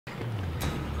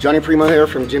Johnny Primo here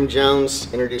from Gym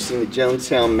Jones, introducing the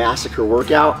Jonestown Massacre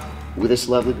workout with this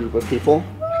lovely group of people.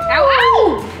 Ow,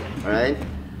 ow! All right.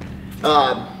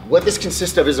 What this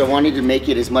consists of is I wanted to make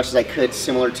it as much as I could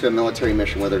similar to a military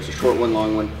mission, whether it's a short one,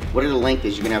 long one. Whatever the length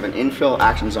is, you can have an infill,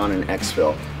 actions on, and an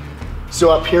exfill. So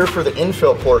up here for the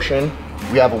infill portion,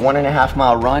 we have a 1.5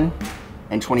 mile run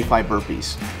and 25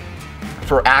 burpees.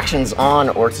 For actions on,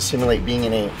 or to simulate being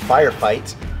in a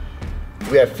firefight,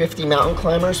 we have 50 mountain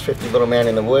climbers, 50 little man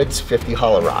in the woods, 50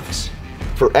 hollow rocks.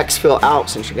 For exfill out,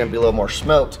 since you're gonna be a little more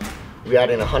smoked, we add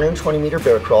in a 120 meter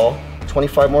bear crawl,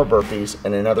 25 more burpees,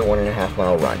 and another 1.5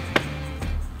 mile run.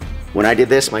 When I did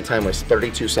this, my time was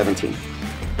 32:17.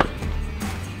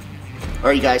 All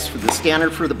right, you guys, for the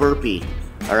standard for the burpee,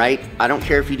 all right? I don't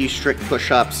care if you do strict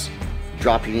push-ups,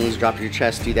 drop your knees, drop your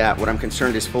chest, do that. What I'm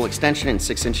concerned is full extension and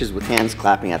 6 inches with hands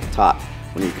clapping at the top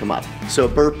when you come up. So a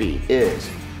burpee is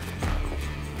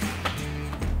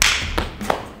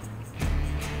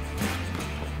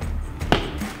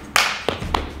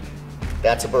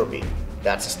that's a burpee.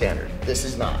 That's a standard. This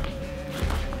is not.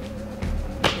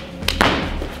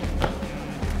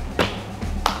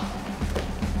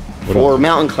 For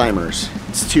mountain climbers,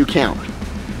 it's 2 count.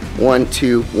 1,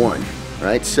 2, 1. All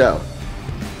right, so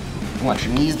I want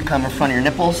your knees to come in front of your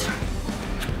nipples.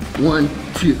 1,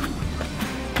 2,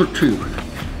 2,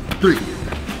 3,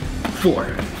 4,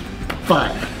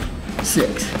 5,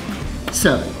 6,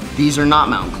 7. These are not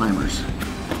mountain climbers.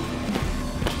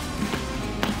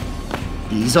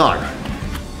 These are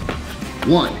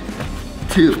 1,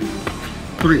 2,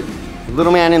 3.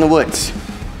 Little man in the woods.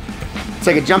 It's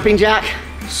like a jumping jack,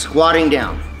 squatting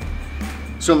down.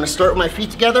 So I'm gonna start with my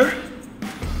feet together,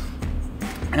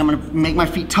 and I'm gonna make my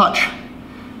feet touch.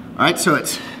 All right, so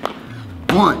it's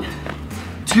 1,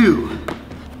 2,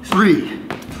 3,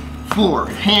 4.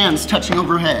 Hands touching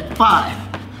overhead. 5,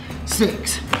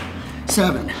 6,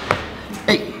 7,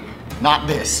 8. Not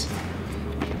this.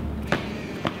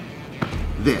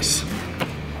 This.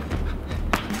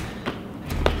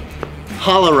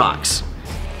 Hollow rocks.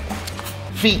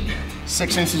 Feet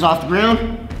 6 inches off the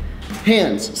ground.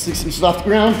 Hands 6 inches off the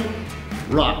ground.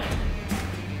 Rock.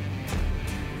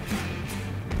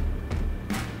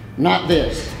 Not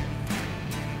this.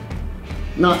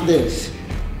 Not this.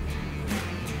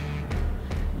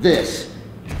 This.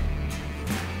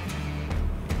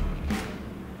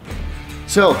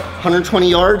 So 120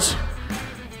 yards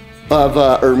of,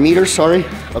 or meters, sorry,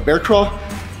 of bear crawl.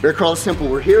 Bear crawl is simple.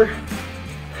 We're here.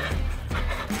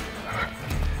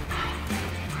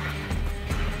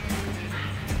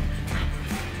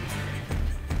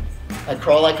 I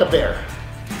crawl like a bear.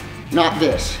 Not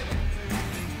this.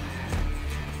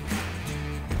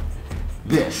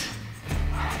 This.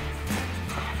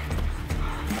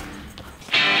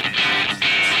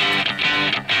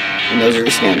 And those are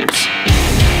the standards.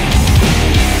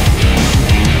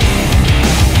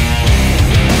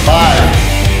 5,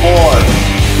 4,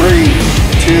 3,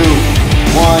 2,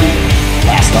 1,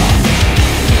 blast off.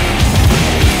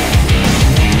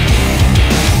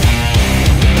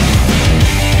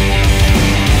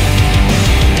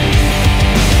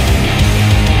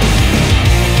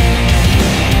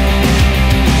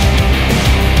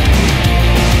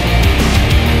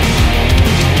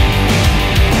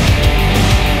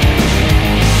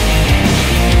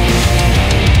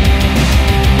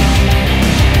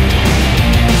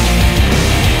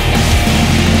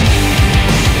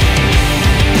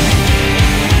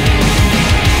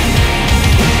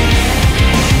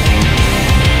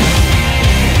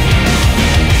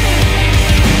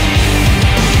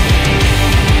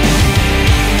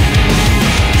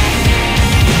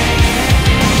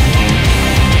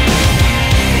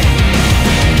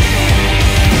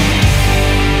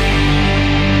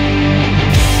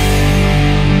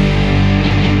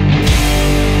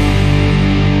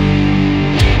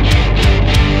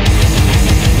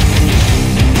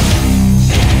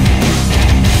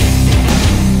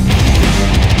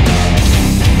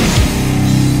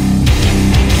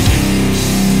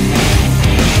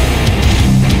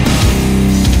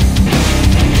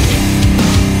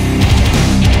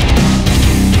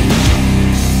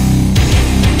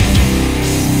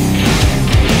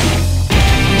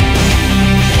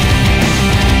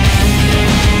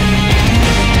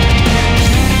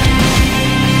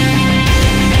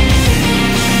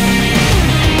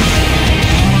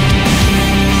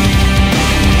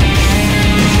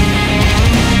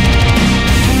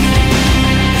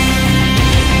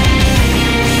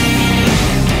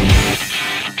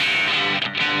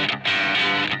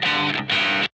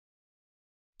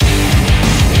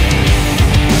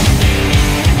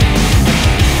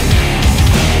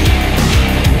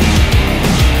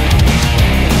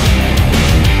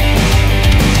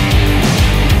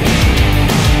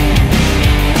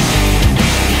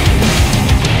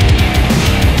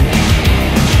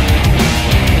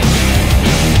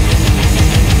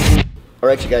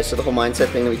 guys. So the whole mindset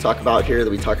thing that we talk about here, that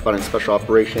we talk about in special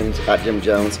operations at Gym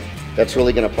Jones, that's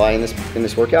really going to apply in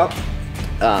this workout.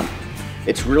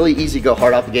 It's really easy to go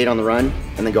hard out the gate on the run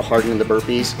and then go hard into the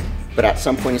burpees, but at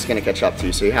some point it's going to catch up to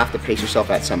you. So you have to pace yourself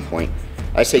at some point.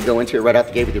 I say go into it right out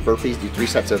the gate with your burpees. Do 3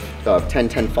 sets of 10,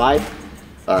 10,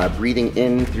 5. Breathing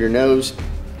in through your nose,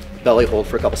 belly hold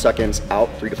for a couple seconds,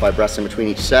 out 3 to 5 breaths in between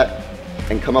each set,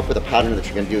 and come up with a pattern that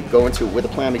you're going to do. Go into it with a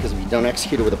plan, because if you don't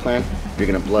execute it with a plan, you're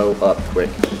going to blow up quick.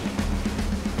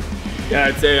 Yeah,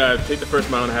 I'd say take the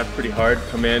first mile and a half pretty hard,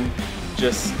 come in,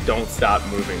 just don't stop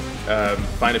moving.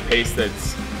 Find a pace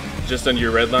that's just under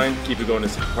your red line, keep it going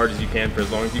as hard as you can for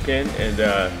as long as you can, and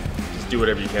just do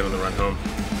whatever you can on the run home.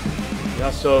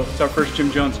 Yeah, so it's our first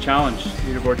Gym Jones challenge,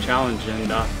 leaderboard challenge,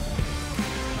 and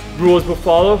rules will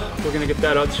follow. We're gonna get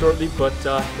that out shortly, but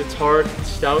it's hard, it's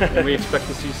stout, and we expect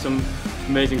to see some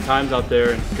amazing times out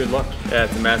there, and good luck. Yeah,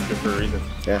 it's a massacre for a reason.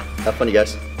 Yeah, have fun, you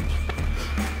guys.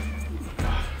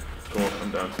 Cool,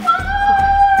 I'm done.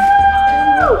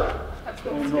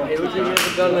 It looks like you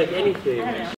haven't done like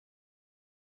anything.